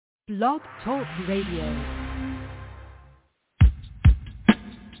Blog Talk Radio.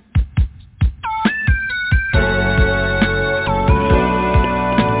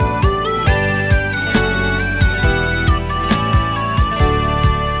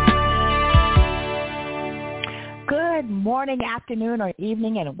 Morning, afternoon, or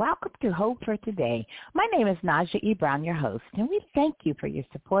evening, and welcome to Hope for Today. My name is Naja E. Brown, your host, and we thank you for your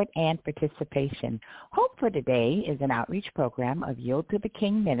support and participation. Hope for Today is an outreach program of Yield to the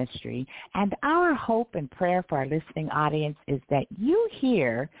King Ministry, and our hope and prayer for our listening audience is that you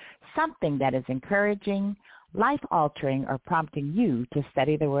hear something that is encouraging, life-altering, or prompting you to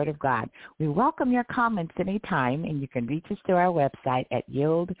study the Word of God. We welcome your comments anytime, and you can reach us through our website at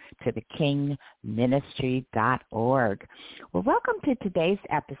yieldtothekingministry.org. Well, welcome to today's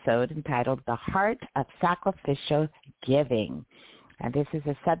episode entitled The Heart of Sacrificial Giving. And this is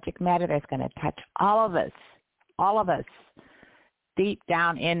a subject matter that's going to touch all of us, deep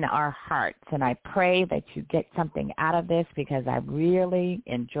down in our hearts. And I pray that you get something out of this because I really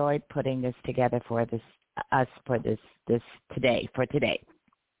enjoyed putting this together for today.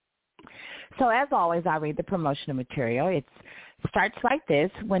 So as always, I'll read the promotional material. It starts like this.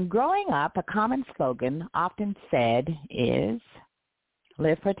 When growing up, a common slogan often said is,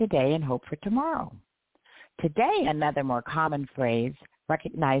 live for today and hope for tomorrow. Today, another more common phrase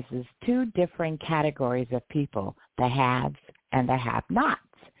recognizes two differing categories of people, the haves and the have-nots.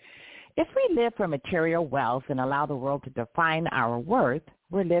 If we live for material wealth and allow the world to define our worth,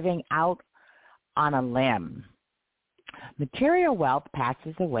 we're living out on a limb. Material wealth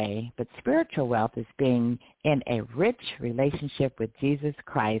passes away, but spiritual wealth is being in a rich relationship with Jesus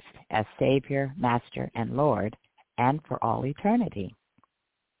Christ as Savior, Master, and Lord, and for all eternity.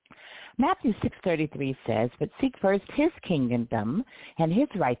 Matthew 6:33 says, "But seek first his kingdom and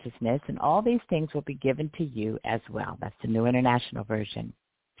his righteousness, and all these things will be given to you as well." That's the New International Version.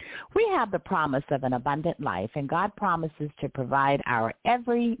 We have the promise of an abundant life, and God promises to provide our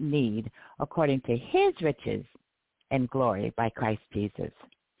every need according to his riches and glory by Christ Jesus.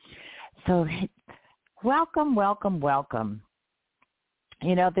 So welcome.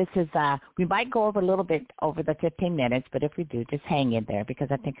 You know, this is, we might go over a little bit over the 15 minutes, but if we do, just hang in there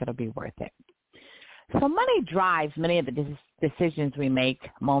because I think it'll be worth it. So money drives many of the decisions we make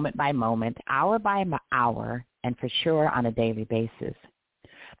moment by moment, hour by hour, and for sure on a daily basis.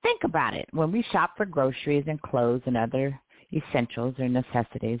 Think about it. When we shop for groceries and clothes and other essentials or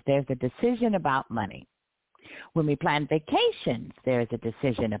necessities, there's a decision about money. When we plan vacations, there's a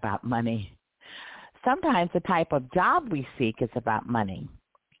decision about money. Sometimes the type of job we seek is about money.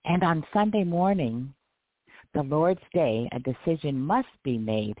 And on Sunday morning, the Lord's Day, a decision must be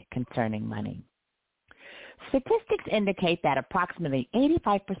made concerning money. Statistics indicate that approximately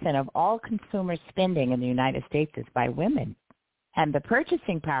 85% of all consumer spending in the United States is by women. And the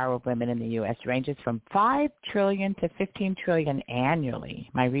purchasing power of women in the U.S. ranges from $5 trillion to $15 trillion annually.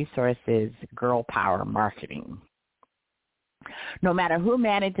 My resource is Girl Power Marketing. No matter who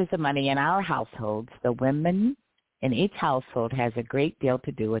manages the money in our households, the women in each household has a great deal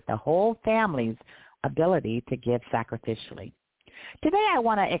to do with the whole family's ability to give sacrificially. Today I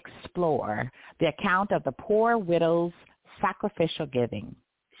want to explore the account of the poor widow's sacrificial giving.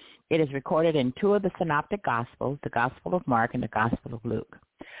 It is recorded in two of the synoptic Gospels, the Gospel of Mark and the Gospel of Luke.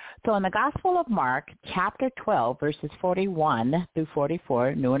 So in the Gospel of Mark, chapter 12, verses 41 through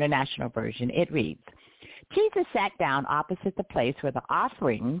 44, New International Version, it reads, Jesus sat down opposite the place where the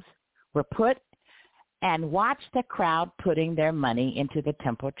offerings were put and watched the crowd putting their money into the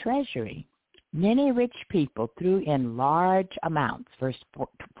temple treasury. Many rich people threw in large amounts. Verse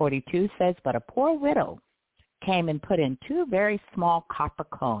 42 says, but a poor widow came and put in 2 very small copper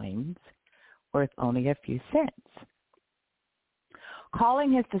coins worth only a few cents.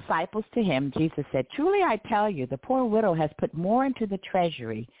 Calling his disciples to him, Jesus said, truly I tell you, the poor widow has put more into the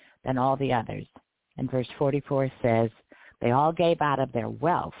treasury than all the others. And verse 44 says, they all gave out of their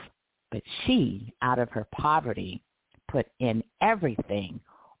wealth, but she, out of her poverty, put in everything,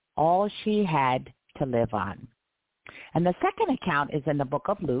 all she had to live on. And the second account is in the book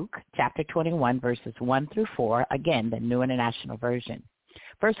of Luke, chapter 21, verses 1 through 4, again, the New International Version.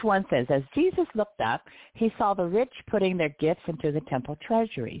 Verse 1 says, as Jesus looked up, he saw the rich putting their gifts into the temple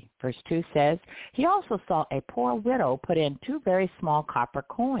treasury. Verse 2 says, he also saw a poor widow put in 2 very small copper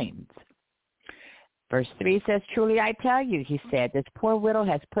coins. Verse 3 says, truly I tell you, he said, this poor widow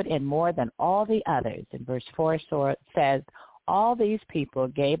has put in more than all the others. And verse 4 says, all these people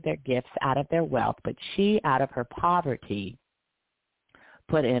gave their gifts out of their wealth, but she, out of her poverty,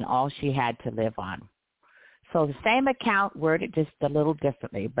 put in all she had to live on. So the same account worded just a little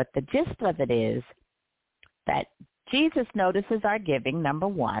differently, but the gist of it is that Jesus notices our giving, number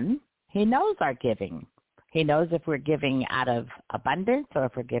one. He knows our giving. He knows if we're giving out of abundance or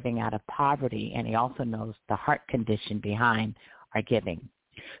if we're giving out of poverty, and he also knows the heart condition behind our giving.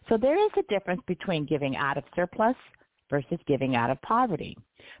 So there is a difference between giving out of surplus versus giving out of poverty.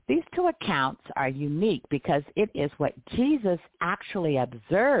 These two accounts are unique because it is what Jesus actually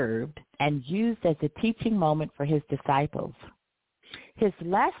observed and used as a teaching moment for his disciples. His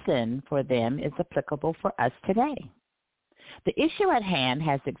lesson for them is applicable for us today. The issue at hand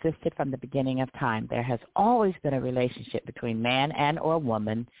has existed from the beginning of time. There has always been a relationship between man and or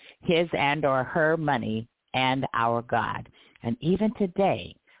woman, his and or her money, and our God. And even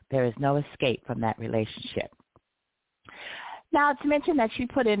today, there is no escape from that relationship. Now, it's mentioned that she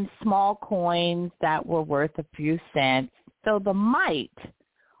put in small coins that were worth a few cents. So the mite,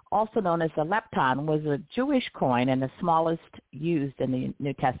 also known as the lepton, was a Jewish coin and the smallest used in the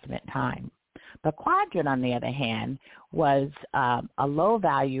New Testament time. The quadrant, on the other hand, was a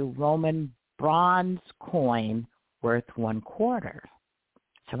low-value Roman bronze coin worth 1/4.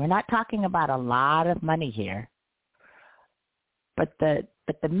 So we're not talking about a lot of money here. But the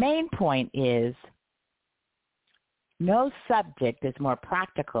main point is no subject is more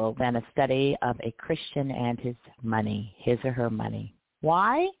practical than a study of a Christian and his money, his or her money.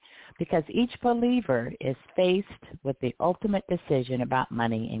 Why? Because each believer is faced with the ultimate decision about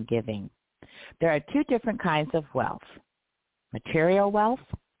money and giving. There are two different kinds of wealth, material wealth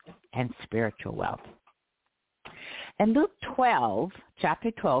and spiritual wealth. In Luke 12, chapter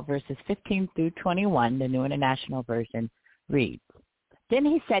 12, verses 15 through 21, the New International Version reads, "Then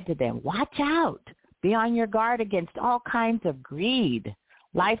he said to them, 'Watch out. Be on your guard against all kinds of greed.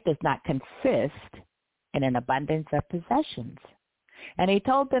 Life does not consist in an abundance of possessions.' And he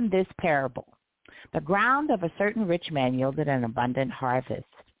told them this parable. The ground of a certain rich man yielded an abundant harvest.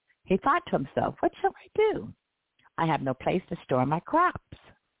 He thought to himself, 'What shall I do? I have no place to store my crops.'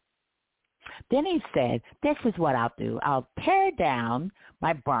 Then he said, 'This is what I'll do. I'll tear down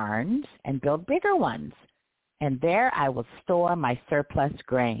my barns and build bigger ones, and there I will store my surplus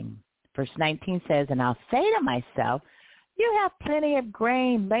grain.' Verse 19 says, 'And I'll say to myself, you have plenty of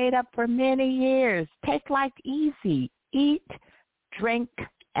grain laid up for many years. Take life easy. Eat, drink,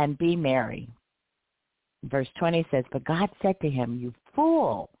 and be merry.' Verse 20 says, 'But God said to him, you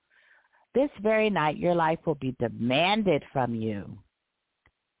fool, this very night your life will be demanded from you.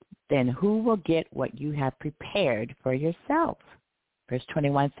 Then who will get what you have prepared for yourself?' Verse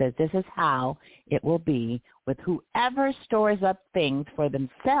 21 says, 'This is how it will be with whoever stores up things for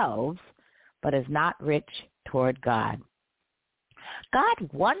themselves, but is not rich toward God.'"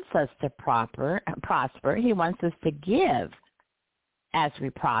 God wants us to prosper. He wants us to give as we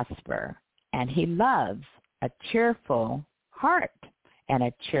prosper. And he loves a cheerful heart and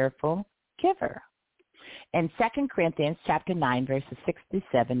a cheerful giver. In 2 Corinthians chapter 9, verses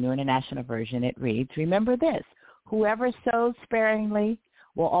 67, New International Version, it reads, "Remember this, whoever sows sparingly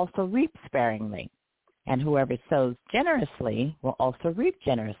will also reap sparingly, and whoever sows generously will also reap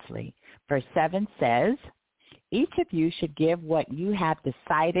generously." Verse 7 says, "Each of you should give what you have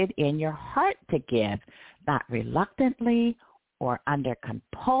decided in your heart to give, not reluctantly or under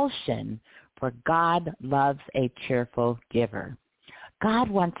compulsion, for God loves a cheerful giver." God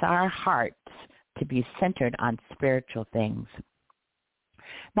wants our hearts to be centered on spiritual things.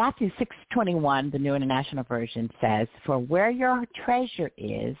 Matthew 6:21, the New International Version says, "For where your treasure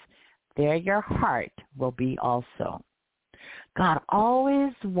is, there your heart will be also." God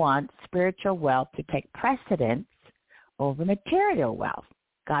always wants spiritual wealth to take precedence over material wealth.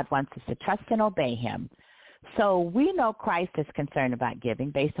 God wants us to trust and obey him. So we know Christ is concerned about giving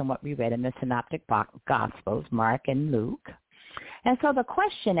based on what we read in the Synoptic Gospels, Mark and Luke. And so the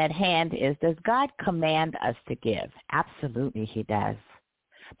question at hand is, does God command us to give? Absolutely, he does.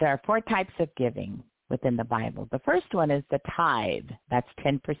 There are 4 types of giving within the Bible. The first one is the tithe. That's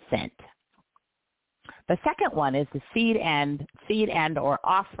 10%. The second one is the seed and or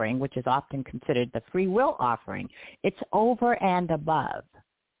offering, which is often considered the free will offering. It's over and above.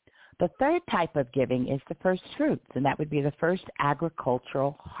 The third type of giving is the first fruits, and that would be the first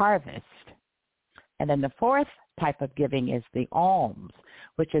agricultural harvest. And then the fourth type of giving is the alms,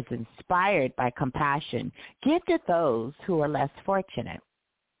 which is inspired by compassion. Give to those who are less fortunate.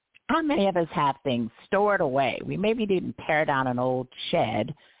 How many of us have things stored away? We maybe didn't tear down an old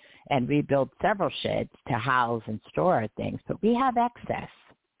shed and rebuild several sheds to house and store our things, but we have excess.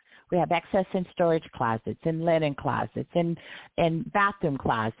 We have excess in storage closets, in linen closets, in bathroom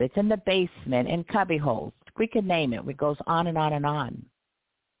closets, in the basement, in cubby holes. We could name it. It goes on and on and on.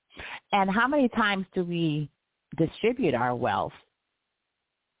 And how many times do we distribute our wealth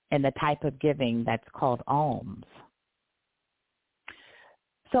in the type of giving that's called alms?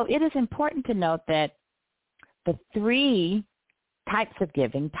 So it is important to note that the three types of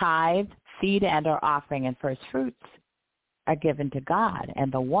giving, tithe, seed and or offering, and first fruits, are given to God,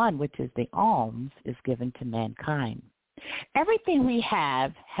 and the one, which is the alms, is given to mankind. Everything we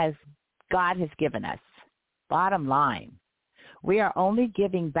have God has given us. Bottom line, we are only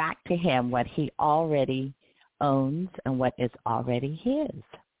giving back to him what he already owns and what is already his.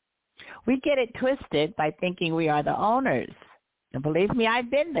 We get it twisted by thinking we are the owners. And believe me, I've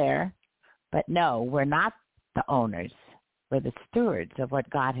been there. But no, we're not the owners. We're the stewards of what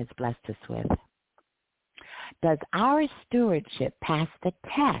God has blessed us with. Does our stewardship pass the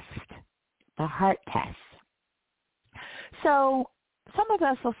test, the heart test? So some of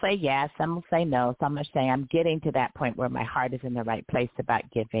us will say yes, some will say no, some will say I'm getting to that point where my heart is in the right place about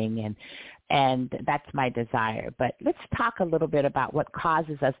giving, and that's my desire. But let's talk a little bit about what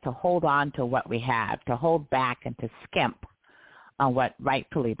causes us to hold on to what we have, to hold back and to skimp on what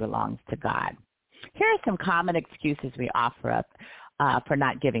rightfully belongs to God. Here are some common excuses we offer up for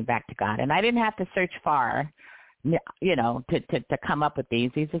not giving back to God. And I didn't have to search far, to come up with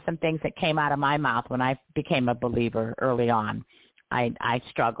these. These are some things that came out of my mouth when I became a believer early on. I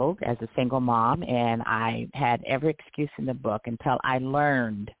struggled as a single mom, and I had every excuse in the book until I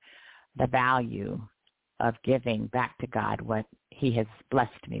learned the value of giving back to God what he has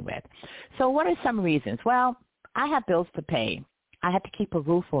blessed me with. So what are some reasons? Well, I have bills to pay. I have to keep a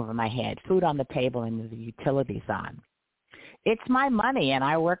roof over my head, food on the table, and the utilities on. It's my money, and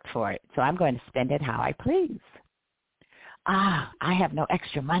I worked for it, so I'm going to spend it how I please. I have no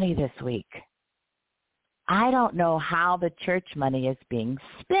extra money this week. I don't know how the church money is being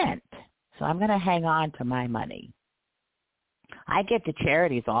spent, so I'm going to hang on to my money. I give to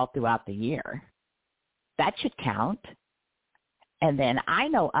charities all throughout the year. That should count. And then I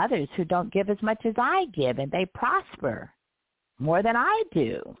know others who don't give as much as I give, and they prosper more than I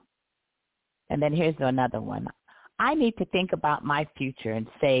do. And then here's another one. I need to think about my future and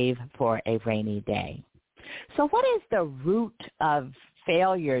save for a rainy day. So what is the root of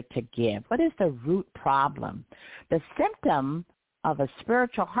failure to give? What is the root problem? The symptom of a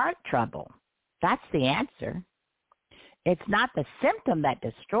spiritual heart trouble. That's the answer. It's not the symptom that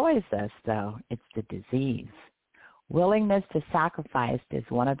destroys us, though. It's the disease. Willingness to sacrifice is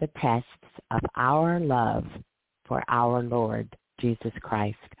one of the tests of our love for our Lord Jesus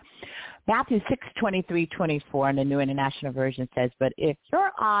Christ. Matthew 6:23-24 in the New International Version says, "But if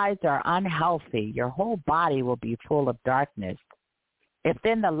your eyes are unhealthy, your whole body will be full of darkness. If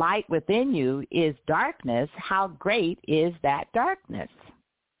then the light within you is darkness, how great is that darkness?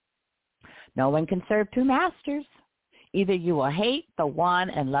 No one can serve two masters. Either you will hate the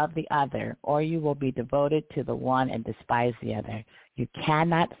one and love the other, or you will be devoted to the one and despise the other. You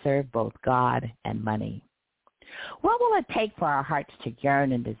cannot serve both God and money." What will it take for our hearts to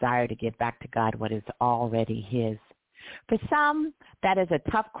yearn and desire to give back to God what is already his? For some, that is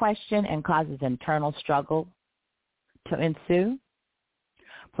a tough question and causes internal struggle to ensue.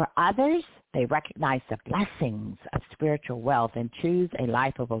 For others, they recognize the blessings of spiritual wealth and choose a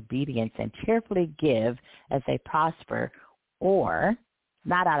life of obedience and cheerfully give as they prosper, or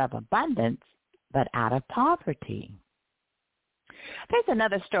not out of abundance, but out of poverty. There's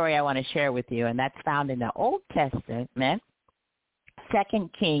another story I want to share with you, and that's found in the Old Testament, 2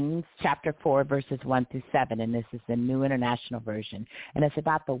 Kings chapter 4, verses 1-7, and this is the New International Version, and it's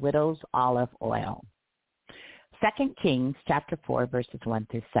about the widow's olive oil. 2 Kings chapter 4, verses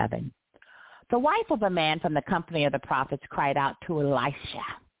 1-7. The wife of a man from the company of the prophets cried out to Elisha,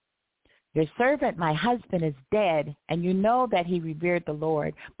 "Your servant, my husband, is dead, and you know that he revered the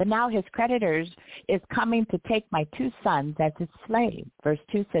Lord. But now his creditors is coming to take my 2 sons as his slave." Verse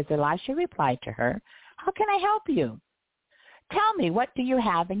 2 says, Elisha replied to her, "How can I help you? Tell me, what do you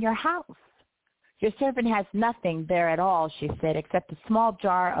have in your house?" "Your servant has nothing there at all," she said, "except a small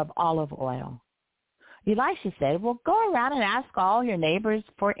jar of olive oil." Elisha said, "Well, go around and ask all your neighbors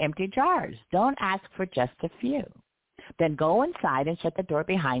for empty jars. Don't ask for just a few. Then go inside and shut the door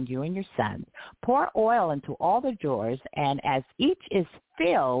behind you and your sons. Pour oil into all the jars, and as each is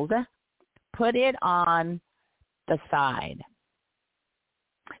filled, put it on the side."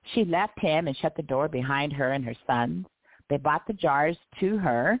 She left him and shut the door behind her and her sons. They brought the jars to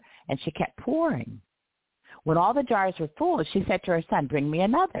her, and she kept pouring. When all the jars were full, she said to her son, "Bring me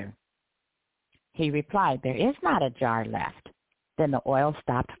another." He replied, "There is not a jar left." Then the oil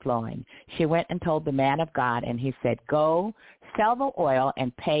stopped flowing. She went and told the man of God, and he said, "Go, sell the oil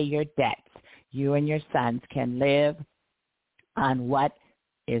and pay your debts. You and your sons can live on what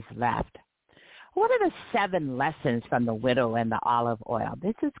is left." What are the 7 lessons from the widow and the olive oil?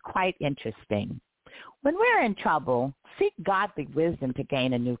 This is quite interesting. When we're in trouble, seek godly wisdom to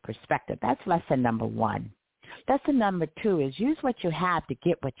gain a new perspective. That's lesson number 1. Lesson number 2 is use what you have to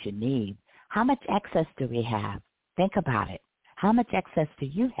get what you need. How much excess do we have? Think about it. How much excess do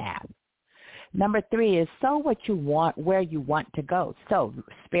you have? Number 3 is sow what you want where you want to go. So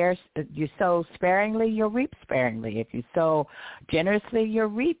you sow sparingly, you'll reap sparingly. If you sow generously, you'll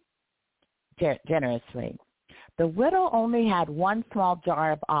reap generously. The widow only had one small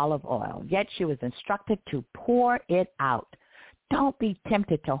jar of olive oil, yet she was instructed to pour it out. Don't be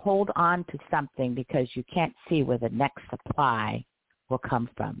tempted to hold on to something because you can't see where the next supply will come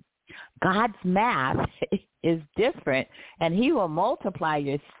from. God's math is different, and he will multiply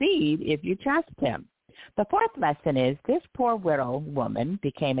your seed if you trust him. The 4th lesson is this poor widow woman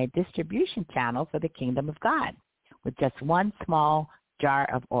became a distribution channel for the kingdom of God with just one small jar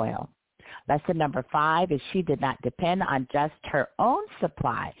of oil. Lesson number 5 is she did not depend on just her own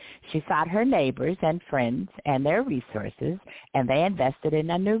supply. She sought her neighbors and friends and their resources, and they invested in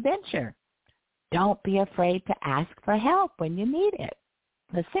a new venture. Don't be afraid to ask for help when you need it.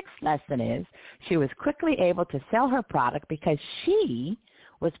 The 6th lesson is she was quickly able to sell her product because she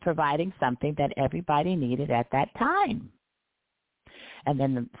was providing something that everybody needed at that time. And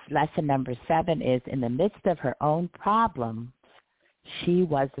then the lesson number 7 is in the midst of her own problems, she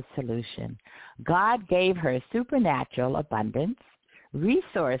was the solution. God gave her supernatural abundance,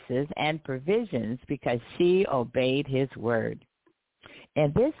 resources, and provisions because she obeyed his word.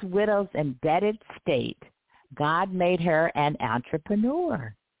 In this widow's embedded state, God made her an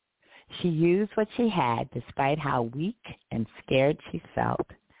entrepreneur. She used what she had despite how weak and scared she felt,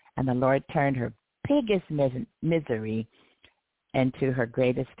 and the Lord turned her biggest misery into her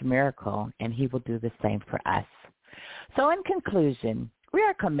greatest miracle, and he will do the same for us. So in conclusion, we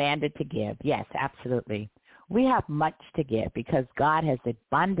are commanded to give. Yes, absolutely. We have much to give because God has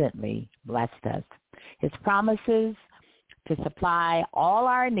abundantly blessed us. His promises to supply all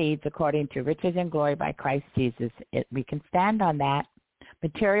our needs according to riches and glory by Christ Jesus, we can stand on that.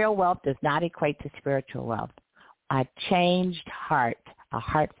 Material wealth does not equate to spiritual wealth. A changed heart, a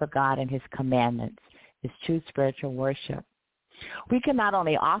heart for God and his commandments, is true spiritual worship. We can not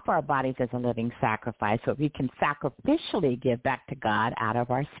only offer our bodies as a living sacrifice, but we can sacrificially give back to God out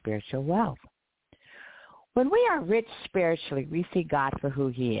of our spiritual wealth. When we are rich spiritually, we see God for who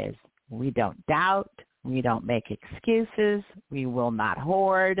he is. We don't doubt. We don't make excuses. We will not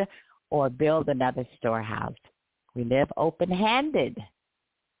hoard or build another storehouse. We live open-handed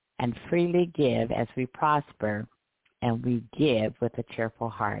and freely give as we prosper, and we give with a cheerful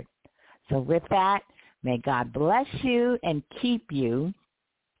heart. So with that, may God bless you and keep you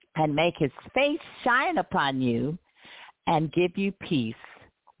and make his face shine upon you and give you peace.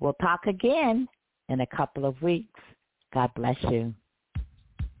 We'll talk again in a couple of weeks. God bless you.